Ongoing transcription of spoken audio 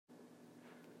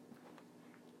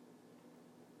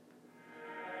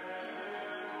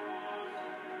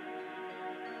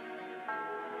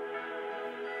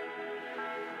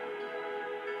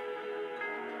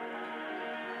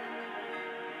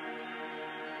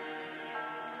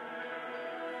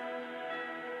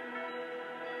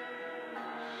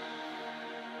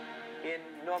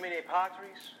nomine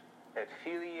Patris, et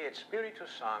Filii, et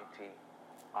Spiritus Sancti.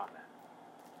 Amen.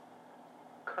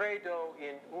 Credo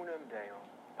in unum Deum,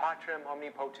 Patrem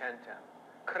omnipotentem,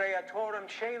 Creatorem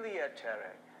caeli et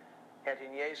terrae, et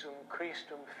in Iesum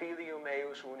Christum Filium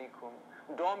eius unicum,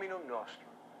 Dominum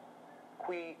nostrum,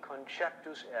 qui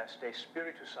conceptus est de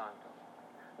Spiritu Sancto,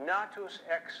 natus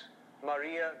ex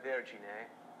Maria Virgine,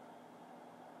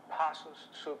 passus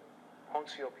sub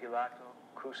Pontio Pilato,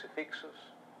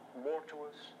 crucifixus,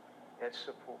 mortuus et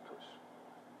sepultus,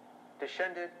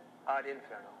 descended ad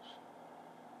infernos.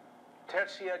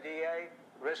 Tertia die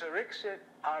resurrexit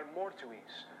ad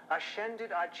mortuis,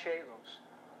 ascendit ad caelos,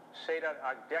 sedat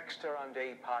ad dexteram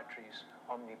Dei Patris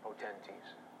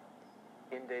omnipotentis.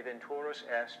 Inde venturus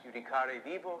est judicare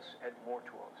vivos et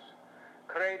mortuos.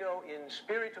 Credo in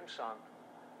Spiritum Sanctum,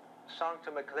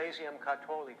 Sanctam Ecclesiam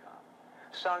Catholicam,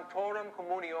 Sanctorum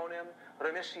Communionem,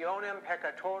 Remissionem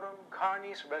Peccatorum,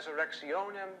 Carnis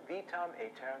Resurrectionem, Vitam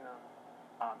Aeternam.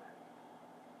 Amen.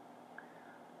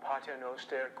 Pater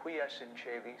noster, qui es in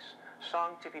celis,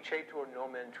 sanctificetur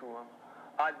nomen tuum,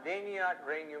 adveniat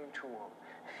regnum tuum,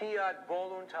 fiat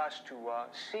voluntas tua,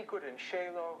 sicut in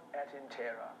cielo et in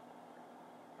terra.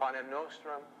 Panem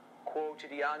nostrum,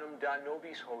 quotidianum da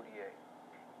nobis hodie,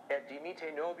 et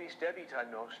dimite nobis debita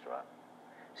nostra,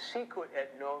 sicut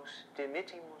et nos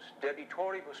dimittimus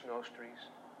debitoribus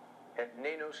nostris, et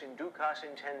ne nos inducas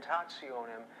in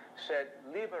tentationem, sed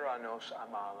libera nos a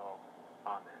malo.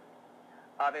 Amen.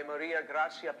 Ave Maria,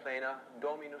 gratia plena,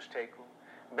 Dominus tecum,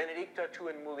 benedicta tu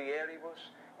in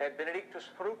mulieribus, et benedictus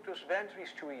fructus ventris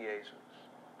tui, Iesus.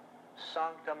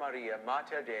 Sancta Maria,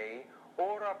 Mater Dei,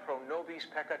 ora pro nobis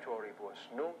peccatoribus,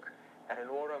 nunc et in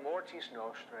hora mortis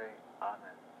nostrae.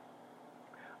 Amen.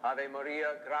 Ave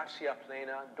Maria, gratia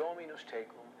plena, Dominus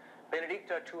tecum,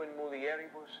 benedicta tu in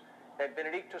mulieribus, et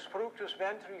benedictus fructus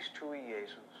ventris tui,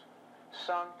 Iesus.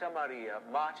 Sancta Maria,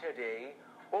 Mater Dei,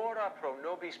 ora pro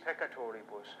nobis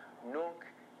peccatoribus, nunc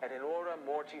et in hora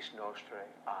mortis nostrae.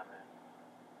 Amen.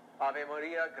 Ave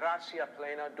Maria, gratia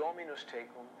plena, Dominus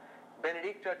tecum,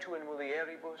 benedicta tu in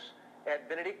mulieribus, et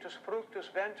benedictus fructus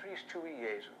ventris tui,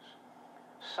 Iesus.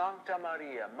 Sancta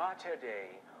Maria, Mater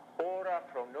Dei, ora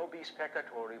pro nobis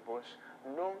peccatoribus,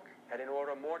 nunc et in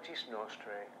hora mortis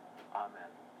nostrae.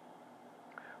 Amen.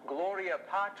 Gloria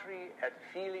Patri et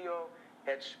Filio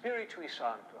et Spiritui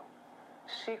Sancto,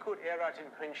 sicut erat in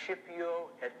principio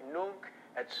et nunc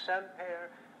et semper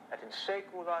et in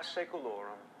saecula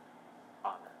saeculorum.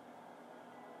 Amen.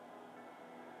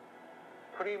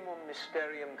 Primum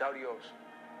mysterium gaudiosum,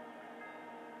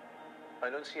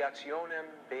 Annunciationem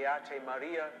Beatae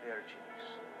Maria Virginis.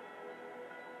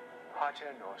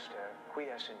 Pater noster, qui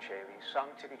es in celis,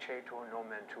 sanctificetur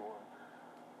nomen tuum,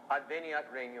 adveniat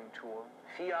regnum tuum,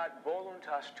 fiat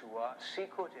voluntas tua,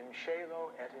 sicut in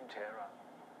cielo et in terra.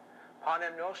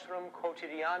 Panem nostrum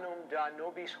quotidianum da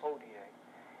nobis hodie,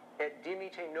 et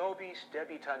dimite nobis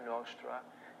debita nostra,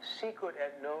 sicut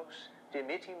et nos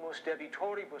dimittimus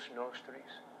debitoribus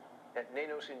nostris, et ne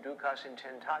nos inducas in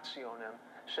tentationem,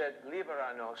 sed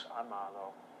libera nos a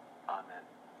malo. Amen.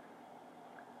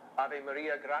 Ave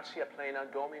Maria, gratia plena,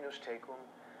 Dominus tecum,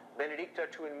 benedicta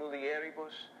tu in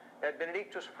mulieribus, et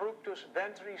benedictus fructus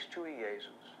ventris tui,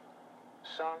 Iesus.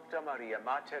 Sancta Maria,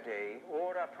 Mater Dei,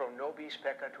 ora pro nobis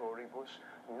peccatoribus,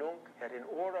 nunc et in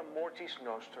hora mortis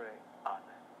nostrae.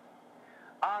 Amen.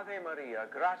 Ave Maria,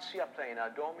 gratia plena,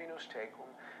 Dominus tecum,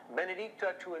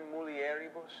 benedicta tu in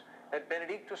mulieribus, et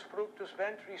benedictus fructus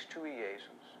ventris tui,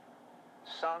 Iesus.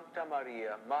 Sancta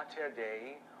Maria, Mater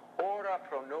Dei, ora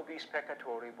pro nobis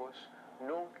peccatoribus,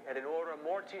 nunc et in hora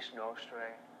mortis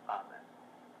nostrae. Amen.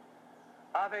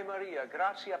 Ave Maria,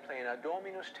 gratia plena,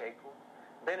 Dominus tecum,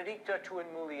 benedicta tu in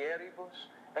mulieribus,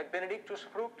 et benedictus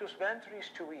fructus ventris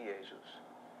tui, Iesus.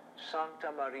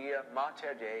 Sancta Maria,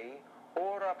 Mater Dei,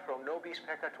 ora pro nobis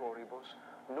peccatoribus,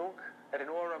 nunc et in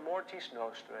hora mortis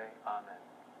nostrae. Amen.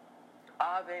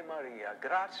 Ave Maria,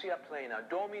 gratia plena,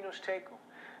 Dominus tecum,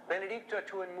 benedicta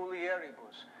tu in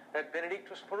mulieribus, et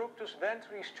benedictus fructus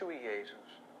ventris tui,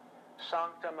 Iesus.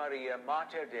 Sancta Maria,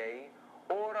 Mater Dei,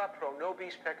 ora pro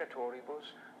nobis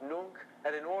peccatoribus, nunc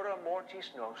et in hora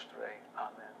mortis nostrae.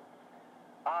 Amen.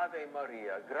 Ave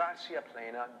Maria, gratia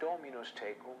plena, Dominus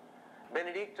tecum,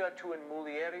 benedicta tu in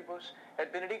mulieribus,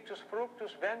 et benedictus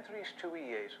fructus ventris tui,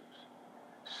 Iesus.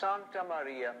 Sancta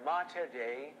Maria, Mater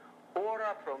Dei,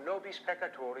 ora pro nobis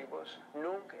peccatoribus,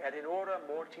 nunc et in hora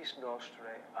mortis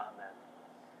nostrae. Amen.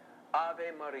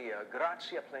 Ave Maria,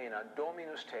 gratia plena,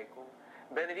 Dominus tecum,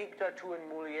 benedicta tu in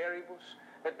mulieribus,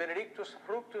 et benedictus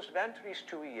fructus ventris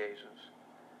tui, Iesus.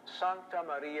 Sancta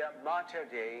Maria, Mater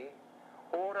Dei,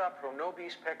 ora pro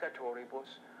nobis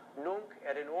peccatoribus, nunc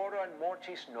et in hora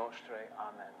mortis nostrae.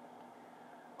 Amen.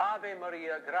 Ave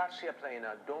Maria, gratia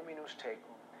plena, Dominus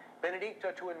tecum,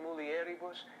 benedicta tu in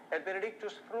mulieribus, et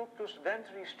benedictus fructus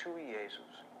ventris tui,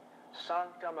 Iesus.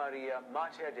 Sancta Maria,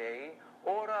 Mater Dei,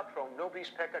 ora pro nobis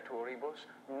peccatoribus,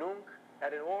 nunc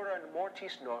et in hora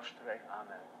mortis nostrae.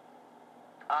 Amen.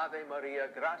 Ave Maria,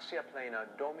 gratia plena,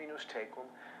 Dominus tecum,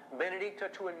 benedicta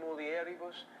tu in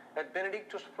mulieribus, et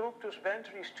benedictus fructus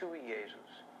ventris tui,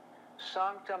 Iesus.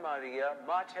 Sancta Maria,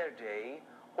 Mater Dei,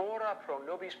 ora pro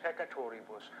nobis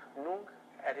peccatoribus, nunc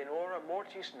et in hora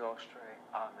mortis nostrae.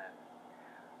 Amen.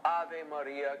 Ave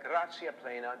Maria, gratia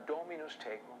plena, Dominus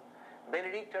tecum,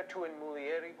 benedicta tu in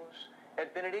mulieribus,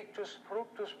 et benedictus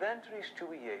fructus ventris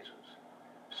tui, Iesus.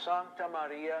 Sancta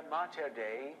Maria, Mater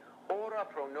Dei, ora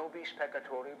pro nobis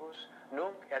peccatoribus,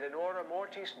 nunc et in hora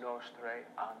mortis nostrae.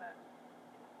 Amen.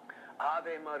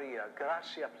 Ave Maria,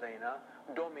 gratia plena,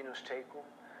 Dominus tecum,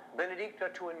 benedicta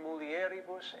tu in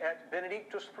mulieribus, et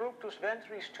benedictus fructus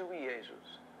ventris tui,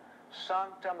 Iesus.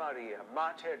 Sancta Maria,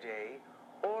 Mater Dei,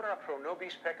 ora pro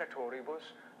nobis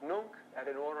peccatoribus, nunc et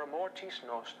in hora mortis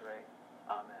nostrae.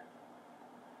 Amen.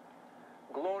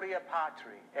 Gloria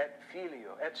Patri, et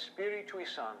Filio, et Spiritui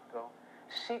Sancto,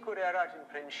 sicut erat in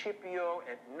principio,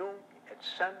 et nunc, et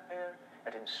semper,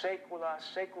 et in saecula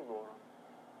saeculorum.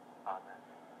 Amen.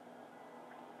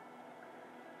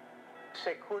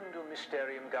 Secundum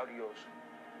mysterium gaudiosum.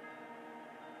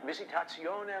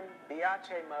 Visitationem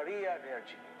Beatae Maria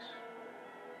Virginis.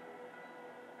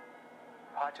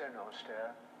 Pater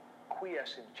noster, qui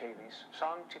es in celis,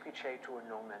 sanctificetur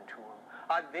nomen tuum,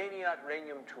 adveniat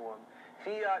regnum tuum,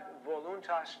 fiat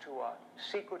voluntas tua,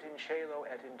 sicut in cielo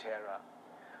et in terra.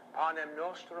 Panem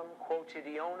nostrum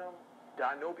quotidianum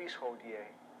da nobis hodie,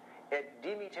 et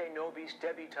dimite nobis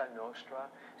debita nostra,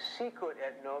 sicut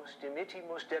et nos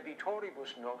dimittimus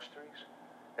debitoribus nostris,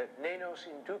 et ne nos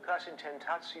inducas in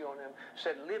tentationem,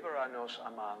 sed libera nos a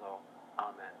malo.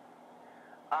 Amen.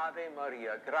 Ave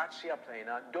Maria, gratia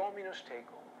plena, Dominus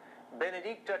tecum,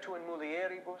 benedicta tu in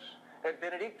mulieribus, et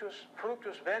benedictus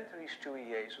fructus ventris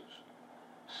tui, Iesus.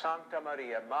 Sancta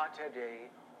Maria, Mater Dei,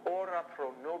 ora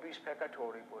pro nobis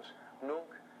peccatoribus,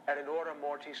 nunc et in hora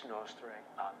mortis nostrae.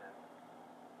 Amen.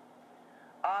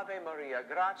 Ave Maria,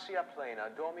 gratia plena,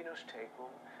 Dominus tecum,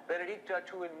 benedicta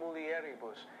tu in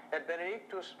mulieribus, et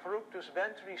benedictus fructus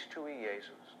ventris tui,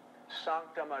 Iesus.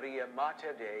 Sancta Maria,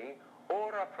 Mater Dei,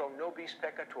 ora pro nobis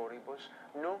peccatoribus,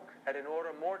 nunc et in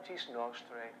hora mortis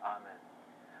nostrae. Amen.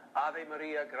 Ave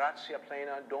Maria, gratia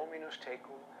plena, Dominus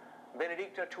tecum,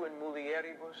 benedicta tu in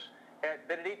mulieribus, et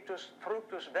benedictus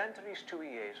fructus ventris tui,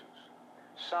 Iesus.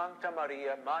 Sancta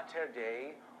Maria, Mater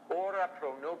Dei, ora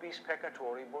pro nobis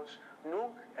peccatoribus,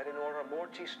 nunc et in hora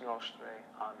mortis nostrae.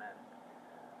 Amen.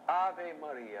 Ave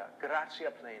Maria,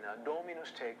 gratia plena,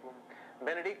 Dominus tecum,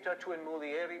 benedicta tu in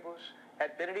mulieribus,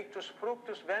 et benedictus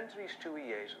fructus ventris tui,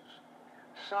 Iesus.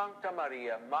 Sancta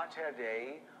Maria, Mater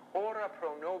Dei, ora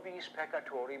pro nobis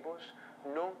peccatoribus,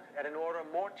 nunc et in hora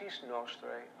mortis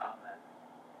nostrae. Amen.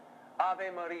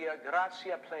 Ave Maria,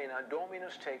 gratia plena,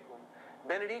 Dominus tecum,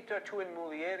 benedicta tu in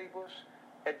mulieribus,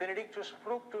 et benedictus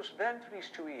fructus ventris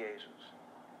tui, Iesus.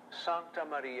 Sancta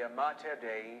Maria, Mater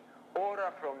Dei,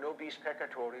 ora pro nobis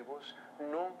peccatoribus,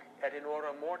 nunc et in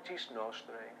hora mortis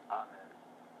nostrae. Amen.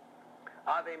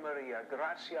 Ave Maria,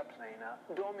 gratia plena,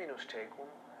 Dominus tecum,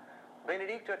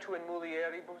 benedicta tu in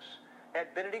mulieribus,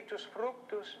 et benedictus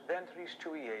fructus ventris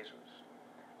tui, Iesus.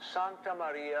 Sancta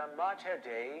Maria, Mater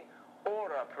Dei,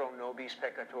 ora pro nobis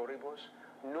peccatoribus,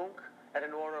 nunc et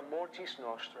in hora mortis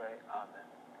nostrae. Amen.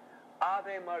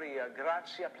 Ave Maria,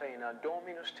 gratia plena,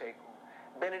 Dominus tecum,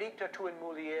 benedicta tu in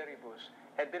mulieribus,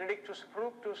 et benedictus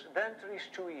fructus ventris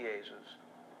tui, Iesus.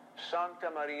 Sancta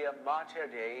Maria, Mater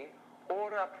Dei,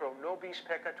 ora pro nobis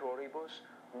peccatoribus,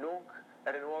 nunc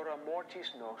et in hora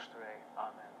mortis nostrae.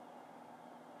 Amen.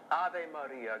 Ave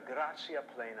Maria, gratia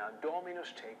plena,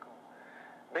 Dominus tecum,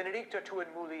 benedicta tu in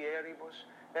mulieribus,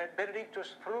 et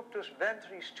benedictus fructus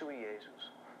ventris tui,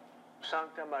 Iesus.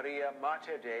 Sancta Maria,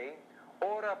 Mater Dei,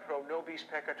 ora pro nobis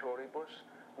peccatoribus,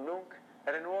 nunc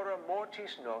et in hora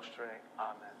mortis nostrae.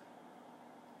 Amen.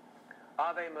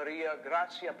 Ave Maria,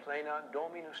 gratia plena,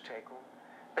 Dominus tecum,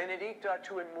 benedicta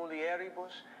tu in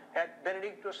mulieribus, et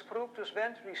benedictus fructus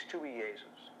ventris tui,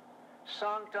 Iesus.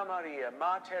 Sancta Maria,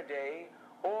 Mater Dei,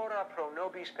 ora pro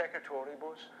nobis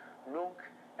peccatoribus, nunc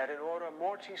et in hora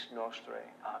mortis nostrae.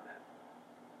 Amen.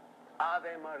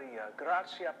 Ave Maria,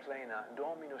 gratia plena,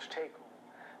 Dominus tecum,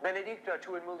 benedicta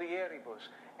tu in mulieribus,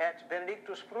 et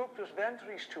benedictus fructus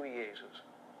ventris tui, Iesus.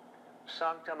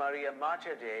 Sancta Maria,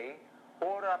 Mater Dei,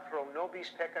 ora pro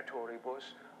nobis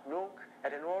peccatoribus, nunc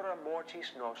et in hora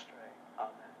mortis nostrae.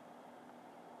 Amen.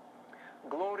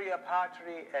 Gloria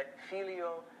Patri et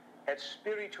Filio et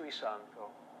Spiritui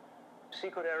Sancto,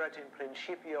 sicut erat in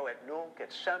principio et nunc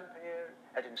et semper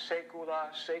et in saecula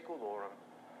saeculorum.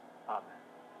 Amen.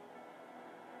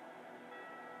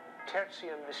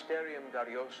 Tertium mysterium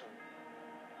gloriosum,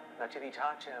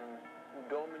 nativitatem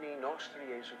Domini nostri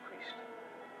Iesu Christi.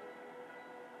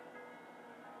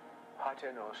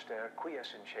 Pater noster, qui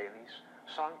es in caelis,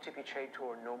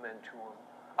 sanctificetur nomen tuum,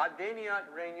 adveniat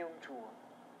regnum tuum,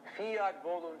 fiat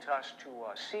voluntas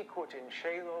tua, sicut in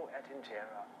caelo et in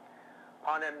terra.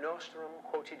 Panem nostrum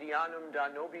quotidianum da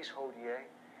nobis hodie,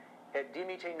 et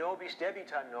dimitte nobis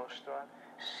debita nostra,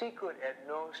 sicut et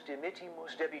nos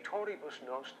dimittimus debitoribus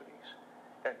nostris,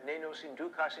 et ne nos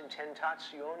inducas in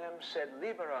tentationem, sed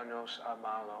libera nos a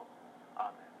malo.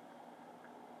 Amen.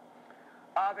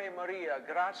 Ave Maria,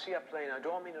 gratia plena,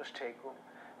 Dominus tecum,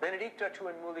 benedicta tu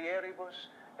in mulieribus,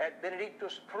 et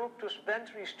benedictus fructus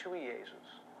ventris tui,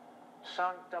 Iesus.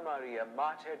 Sancta Maria,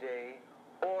 Mater Dei,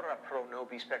 ora pro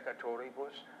nobis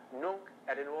peccatoribus, nunc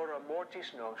et in hora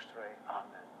mortis nostrae.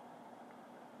 Amen.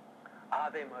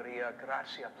 Ave Maria,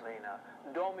 gratia plena,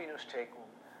 Dominus tecum,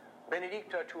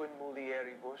 benedicta tu in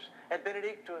mulieribus, et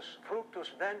benedictus fructus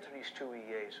ventris tui,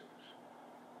 Iesus.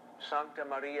 Sancta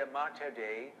Maria, Mater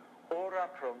Dei, ora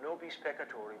pro nobis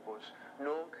peccatoribus,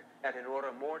 nunc et in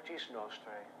hora mortis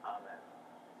nostrae. Amen.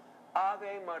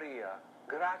 Ave Maria,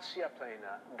 gratia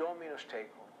plena, Dominus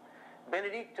tecum,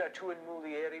 benedicta tu in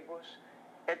mulieribus,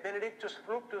 et benedictus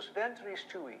fructus ventris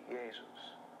tui,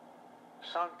 Iesus.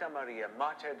 Sancta Maria,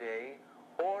 Mater Dei,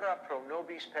 ora pro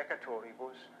nobis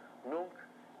peccatoribus, nunc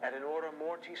et in hora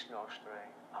mortis nostrae.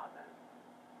 Amen.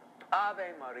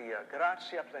 Ave Maria,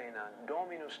 gratia plena,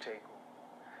 Dominus tecum,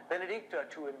 benedicta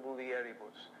tu in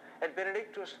mulieribus, et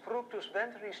benedictus fructus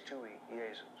ventris tui,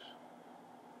 Iesus.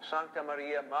 Sancta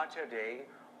Maria, Mater Dei,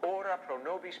 ora pro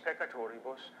nobis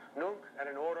peccatoribus, nunc et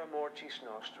in hora mortis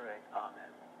nostrae.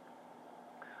 Amen.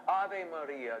 Ave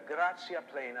Maria, gratia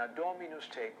plena, Dominus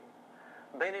tecum,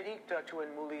 benedicta tu in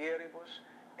mulieribus,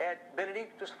 et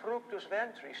benedictus fructus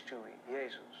ventris tui,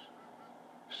 Iesus.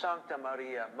 Sancta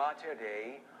Maria, Mater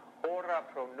Dei, ora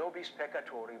pro nobis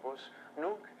peccatoribus,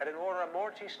 nunc et in hora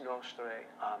mortis nostrae.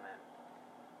 Amen.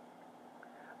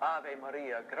 Ave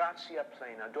Maria, gratia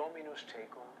plena, Dominus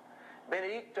tecum,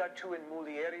 benedicta tu in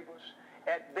mulieribus,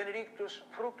 et benedictus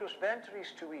fructus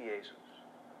ventris tui, Iesus.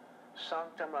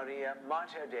 Sancta Maria,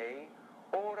 Mater Dei,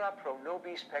 ora pro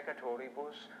nobis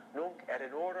peccatoribus, nunc et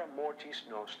in hora mortis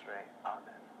nostrae.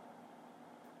 Amen.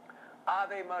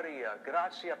 Ave Maria,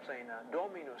 gratia plena,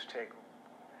 Dominus tecum,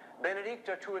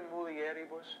 benedicta tu in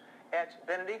mulieribus, et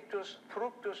benedictus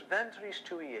fructus ventris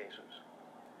tui, Iesus.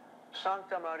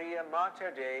 Sancta Maria,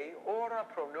 Mater Dei, ora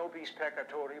pro nobis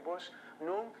peccatoribus,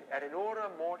 nunc et in hora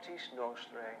mortis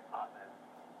nostrae. Amen.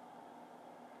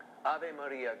 Ave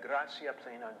Maria, gratia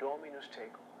plena, Dominus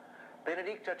tecum,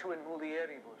 benedicta tu in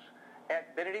mulieribus,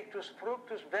 et benedictus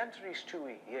fructus ventris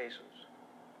tui, Iesus.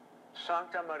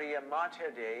 Sancta Maria,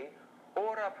 Mater Dei,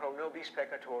 ora pro nobis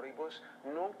peccatoribus,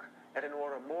 nunc et in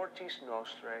hora mortis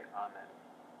nostrae. Amen.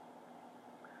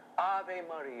 Ave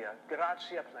Maria,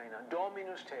 gratia plena,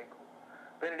 Dominus tecum,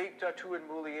 benedicta tu in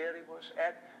mulieribus,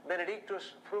 et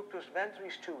benedictus fructus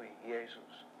ventris tui,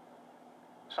 Iesus.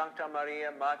 Sancta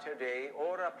Maria, Mater Dei,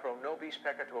 ora pro nobis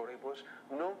peccatoribus,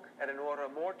 nunc et in hora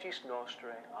mortis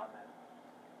nostrae. Amen.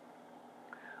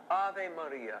 Ave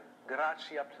Maria,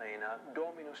 gratia plena,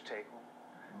 Dominus tecum,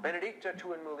 benedicta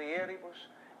tu in mulieribus,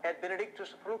 et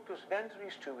benedictus fructus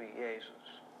ventris tui,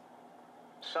 Iesus.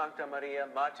 Sancta Maria,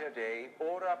 Mater Dei,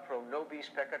 ora pro nobis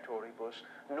peccatoribus,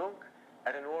 nunc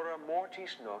et in hora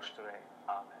mortis nostrae.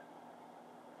 Amen.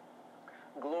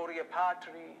 Gloria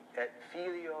Patri, et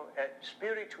Filio, et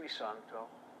Spiritui Sancto,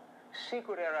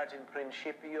 sicut erat in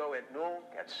principio, et nunc,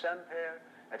 et semper,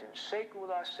 et in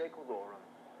saecula saeculorum.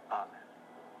 Amen.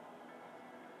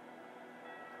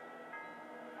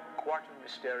 Quartum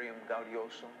mysterium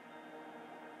gaudiosum,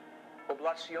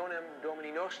 oblationem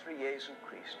Domini nostri Iesu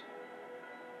Christi.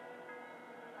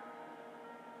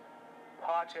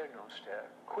 Pater noster,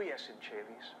 qui es in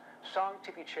caelis,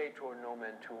 sanctificetur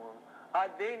nomen tuum,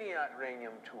 adveniat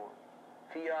regnum tuum,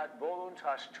 fiat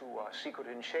voluntas tua, sicut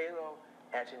in caelo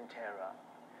et in terra.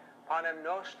 Panem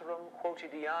nostrum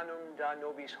quotidianum da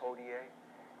nobis hodie,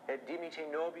 et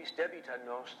dimitte nobis debita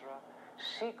nostra,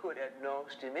 sicut et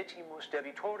nos dimittimus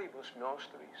debitoribus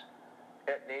nostris,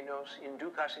 et ne nos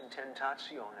inducas in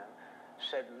tentationem,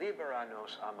 sed libera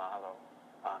nos a malo.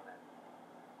 Amen.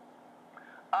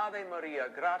 Ave Maria,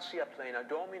 gratia plena,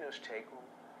 Dominus tecum,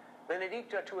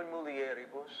 benedicta tu in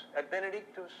mulieribus, et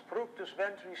benedictus fructus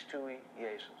ventris tui,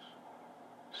 Iesus.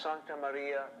 Sancta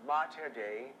Maria, Mater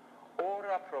Dei,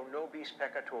 ora pro nobis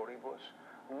peccatoribus,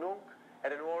 nunc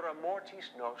et in hora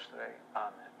mortis nostrae.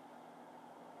 Amen.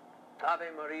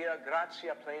 Ave Maria,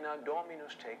 gratia plena,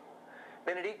 Dominus tecum,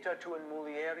 benedicta tu in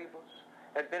mulieribus,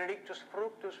 et benedictus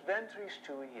fructus ventris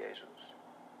tui, Iesus.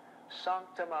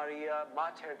 Sancta Maria,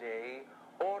 Mater Dei,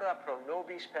 ora pro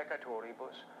nobis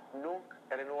peccatoribus, nunc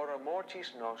et in hora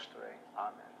mortis nostrae.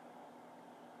 Amen.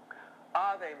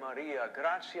 Ave Maria,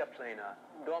 gratia plena,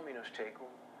 Dominus tecum,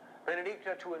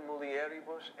 benedicta tu in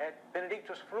mulieribus, et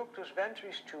benedictus fructus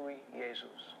ventris tui,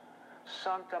 Iesus.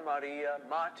 Sancta Maria,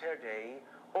 Mater Dei,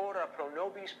 ora pro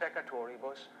nobis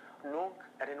peccatoribus, nunc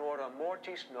et in hora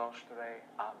mortis nostrae.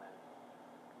 Amen.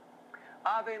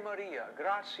 Ave Maria,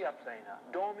 gratia plena,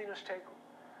 Dominus tecum,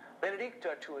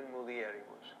 benedicta tu in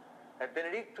mulieribus, et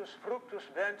benedictus fructus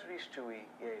ventris tui,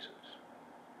 Iesus.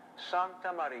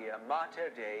 Sancta Maria,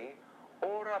 Mater Dei,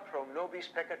 ora pro nobis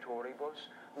peccatoribus,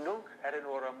 nunc et in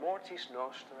hora mortis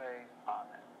nostrae.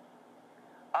 Amen.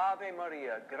 Ave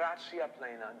Maria, gratia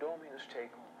plena, Dominus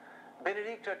tecum,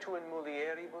 benedicta tu in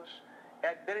mulieribus,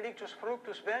 et benedictus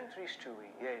fructus ventris tui,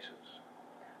 Iesus.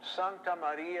 Sancta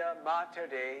Maria, Mater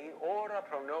Dei, ora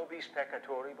pro nobis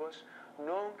peccatoribus,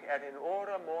 nunc et in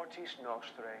hora mortis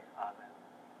nostrae. Amen.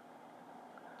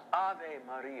 Ave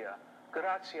Maria,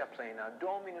 gratia plena,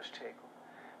 Dominus tecum,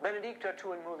 benedicta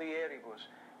tu in mulieribus,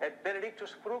 et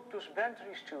benedictus fructus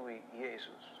ventris tui,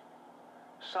 Iesus.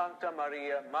 Sancta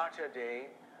Maria, Mater Dei,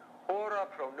 ora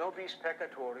pro nobis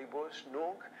peccatoribus,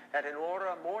 nunc et in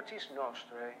hora mortis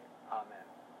nostrae. Amen.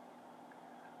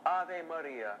 Ave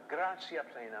Maria, gratia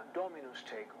plena, Dominus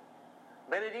tecum,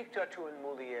 benedicta tu in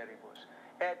mulieribus,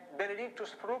 et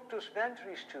benedictus fructus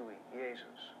ventris tui,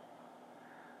 Iesus.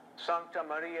 Sancta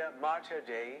Maria, Mater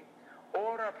Dei,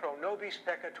 ora pro nobis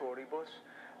peccatoribus,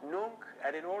 nunc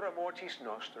et in hora mortis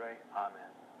nostrae.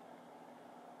 Amen.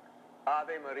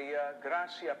 Ave Maria,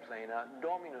 gratia plena,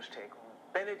 Dominus tecum,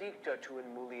 benedicta tu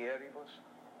in mulieribus,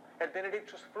 et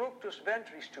benedictus fructus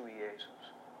ventris tui,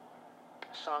 Iesus.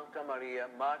 Sancta Maria,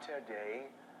 Mater Dei,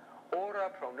 ora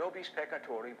pro nobis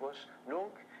peccatoribus,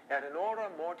 nunc et in hora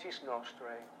mortis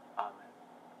nostrae. Amen.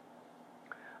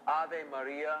 Ave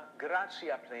Maria,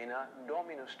 gratia plena,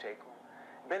 Dominus tecum,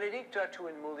 benedicta tu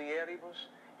in mulieribus,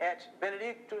 et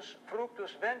benedictus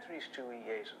fructus ventris tui,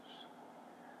 Iesus.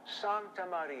 Sancta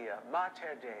Maria,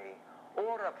 Mater Dei,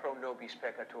 ora pro nobis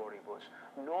peccatoribus,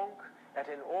 nunc et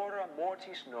in hora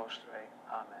mortis nostrae.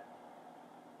 Amen.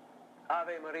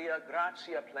 Ave Maria,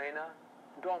 gratia plena,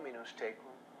 Dominus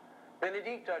tecum,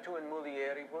 benedicta tu in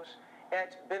mulieribus,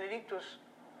 et benedictus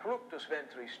fructus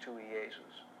ventris tui,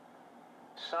 Iesus.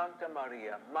 Sancta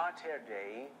Maria, Mater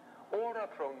Dei, ora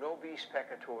pro nobis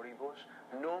peccatoribus,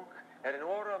 nunc et in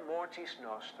hora mortis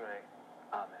nostrae.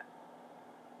 Amen.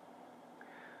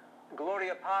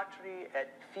 Gloria Patri et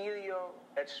Filio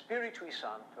et Spiritui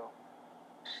Sancto,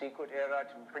 sicut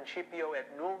erat in principio et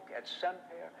nunc et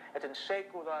semper et in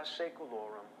saecula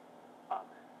saeculorum.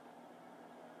 Amen.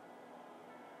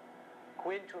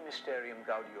 Quintum mysterium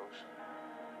gaudiosum.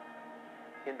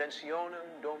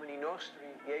 Inventionem Domini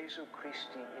nostri Iesu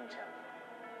Christi in tempore.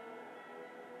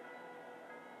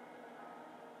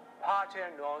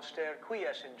 Pater noster, qui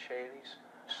es in celis,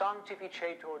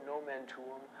 sanctificetur nomen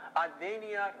tuum,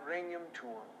 adveniat regnum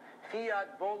tuum,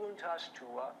 fiat voluntas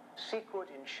tua, sicut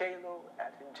in cielo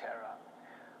et in terra.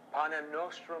 Panem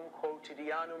nostrum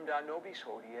quotidianum da nobis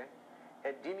hodie,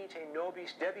 et dimitte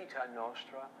nobis debita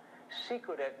nostra,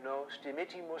 sicut et nos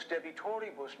dimittimus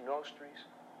debitoribus nostris,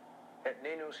 et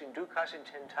ne nos inducas in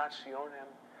tentationem,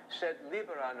 sed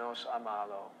libera nos a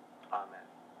malo. Amen.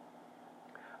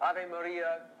 Ave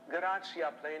Maria,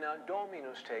 gratia plena,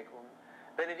 Dominus tecum,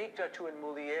 benedicta tu in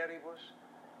mulieribus,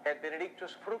 et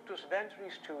benedictus fructus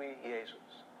ventris tui,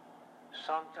 Iesus.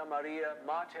 Sancta Maria,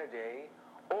 Mater Dei,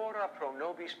 ora pro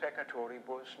nobis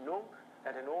peccatoribus, nunc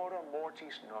et in hora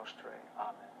mortis nostrae.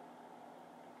 Amen.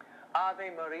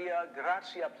 Ave Maria,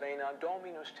 gratia plena,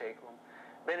 Dominus tecum,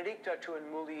 benedicta tu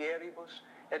in mulieribus,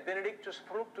 et benedictus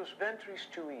fructus ventris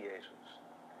tui, Iesus.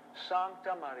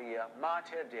 Sancta Maria,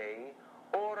 Mater Dei,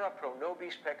 ora pro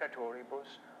nobis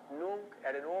peccatoribus, nunc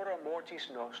et in hora mortis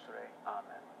nostrae.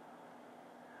 Amen.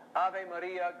 Ave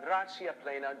Maria, gratia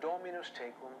plena, Dominus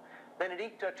tecum,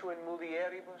 benedicta tu in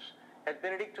mulieribus, et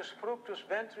benedictus fructus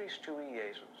ventris tui,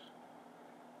 Iesus.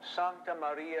 Sancta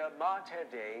Maria, Mater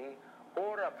Dei,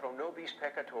 ora pro nobis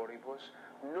peccatoribus,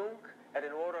 nunc et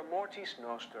in hora mortis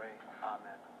nostrae.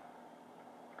 Amen.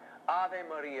 Ave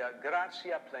Maria,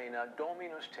 gratia plena,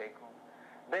 Dominus tecum,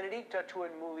 benedicta tu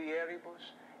in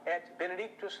mulieribus, et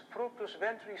benedictus fructus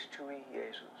ventris tui,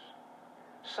 Iesus.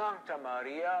 Sancta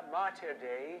Maria, Mater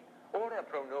Dei, ora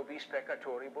pro nobis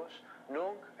peccatoribus,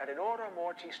 nunc et in hora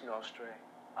mortis nostrae.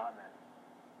 Amen.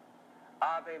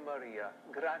 Ave Maria,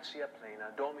 gratia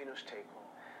plena, Dominus tecum,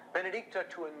 benedicta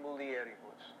tu in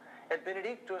mulieribus, et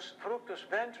benedictus fructus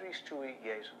ventris tui,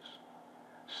 Iesus.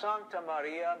 Sancta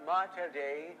Maria, Mater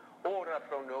Dei, ora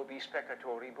pro nobis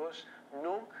peccatoribus,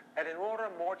 nunc et in hora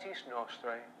mortis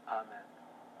nostrae. Amen.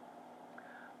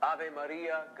 Ave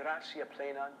Maria, gratia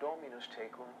plena, Dominus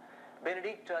tecum,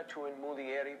 benedicta tu in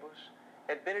mulieribus,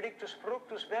 et benedictus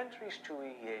fructus ventris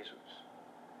tui, Iesus.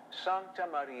 Sancta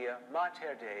Maria,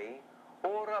 Mater Dei,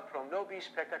 ora pro nobis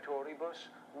peccatoribus,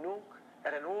 nunc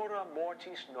et in hora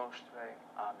mortis nostrae.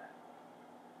 Amen.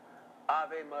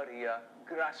 Ave Maria,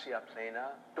 gratia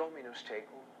plena, Dominus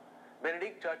tecum,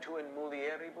 benedicta tu in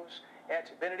mulieribus,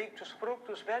 et benedictus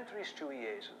fructus ventris tui,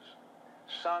 Iesus.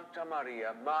 Sancta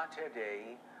Maria, Mater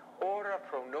Dei, ora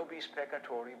pro nobis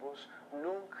peccatoribus,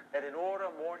 nunc et in hora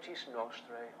mortis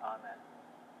nostrae. Amen.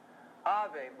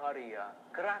 Ave Maria,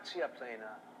 gratia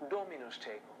plena, Dominus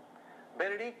tecum,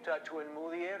 benedicta tu in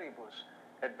mulieribus,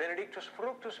 et benedictus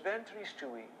fructus ventris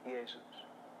tui, Iesus.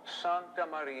 Sancta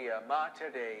Maria,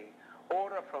 Mater Dei,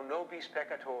 ora pro nobis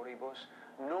peccatoribus,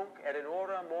 nunc et in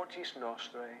hora mortis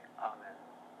nostrae. Amen.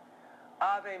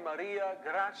 Ave Maria,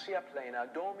 gratia plena,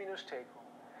 Dominus tecum,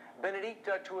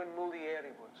 benedicta tu in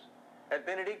mulieribus, et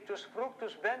benedictus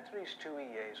fructus ventris tui,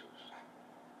 Iesus.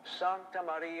 Sancta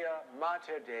Maria,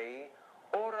 Mater Dei,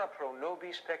 ora pro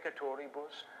nobis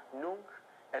peccatoribus, nunc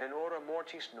et in hora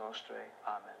mortis nostrae.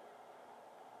 Amen.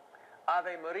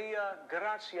 Ave Maria,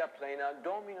 gratia plena,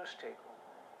 Dominus tecum,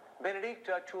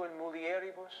 benedicta tu in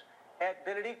mulieribus, et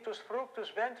benedictus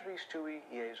fructus ventris tui,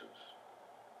 Iesus.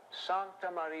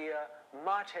 Sancta Maria,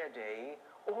 Mater Dei,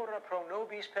 ora pro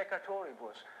nobis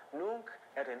peccatoribus, nunc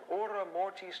et in hora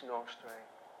mortis nostrae.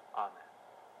 Amen.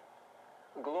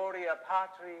 Gloria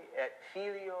Patri et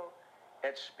Filio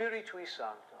et Spiritui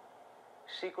Sancto,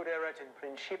 sicut erat in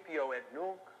principio et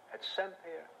nunc et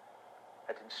semper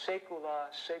et in saecula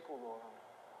saeculorum.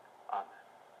 Amen.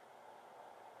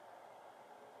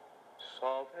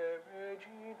 Salve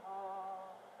Regina,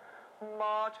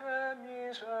 Mater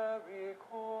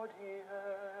misericordiae,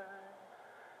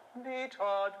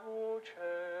 vita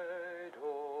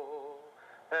dulcedo,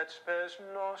 et spes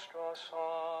nostra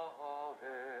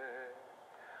salve.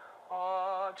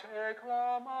 A te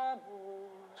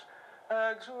clamamus,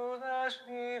 exules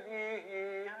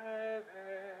vivi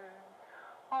eve,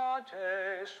 a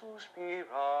te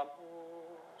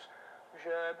suspiramus,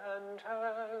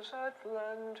 gementes et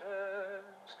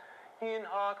flentes, in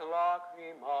hac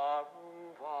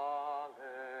lacrimarum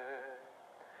vale.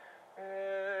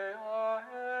 Ea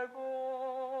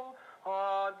ergo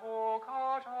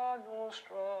advocata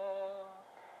nostra,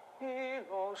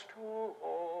 ilos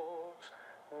tuos,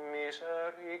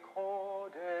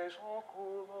 misericordes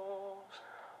oculos,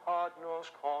 ad nos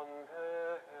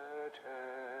converte.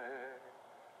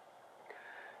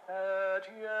 Et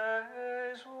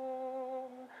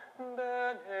Iesum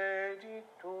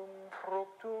benedictum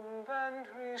fructum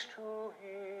ventris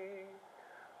tui,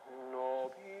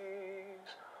 nobis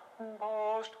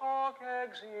post hoc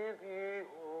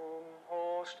exilium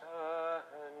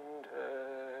ostende.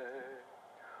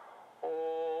 O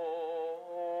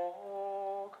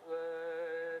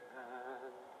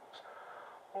clemens,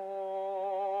 O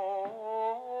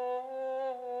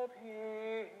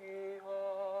pia,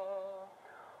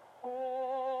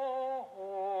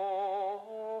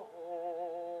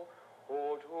 O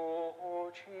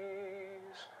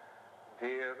dulcis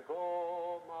Virgo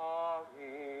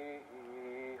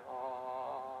Maria.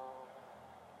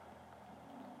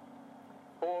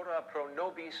 Ora pro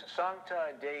nobis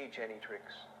sancta Dei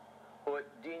genitrix, ut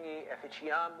digni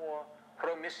efficiamur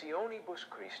promissionibus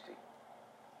Christi.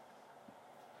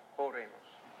 Oremus.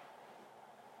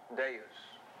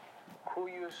 Deus,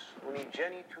 cuius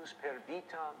unigenitus per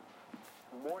vitam,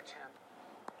 mortem,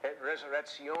 et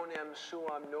resurrectionem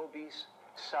suam nobis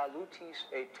salutis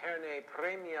aeternae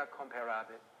premia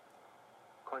comparabit,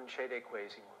 concede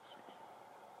quesimus.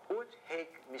 Ut haec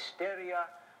mysteria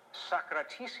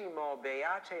sacratissimo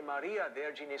Beate Maria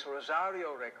Virginis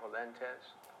Rosario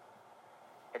recollentes,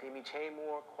 et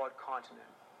imitemur quod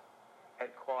continent,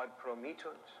 et quod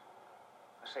promittunt,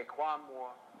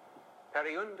 sequamur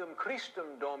periundum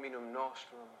Christum Dominum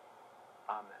nostrum.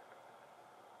 Amen.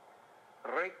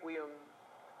 Requiem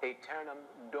aeternam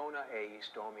dona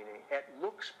eis, Domine, et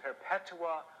lux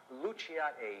perpetua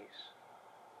luceat eis.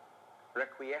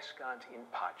 Requiescant in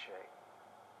pace.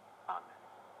 Amen.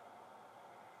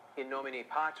 In nomine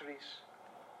Patris,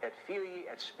 et Filii,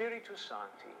 et Spiritus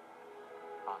Sancti.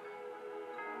 Amen.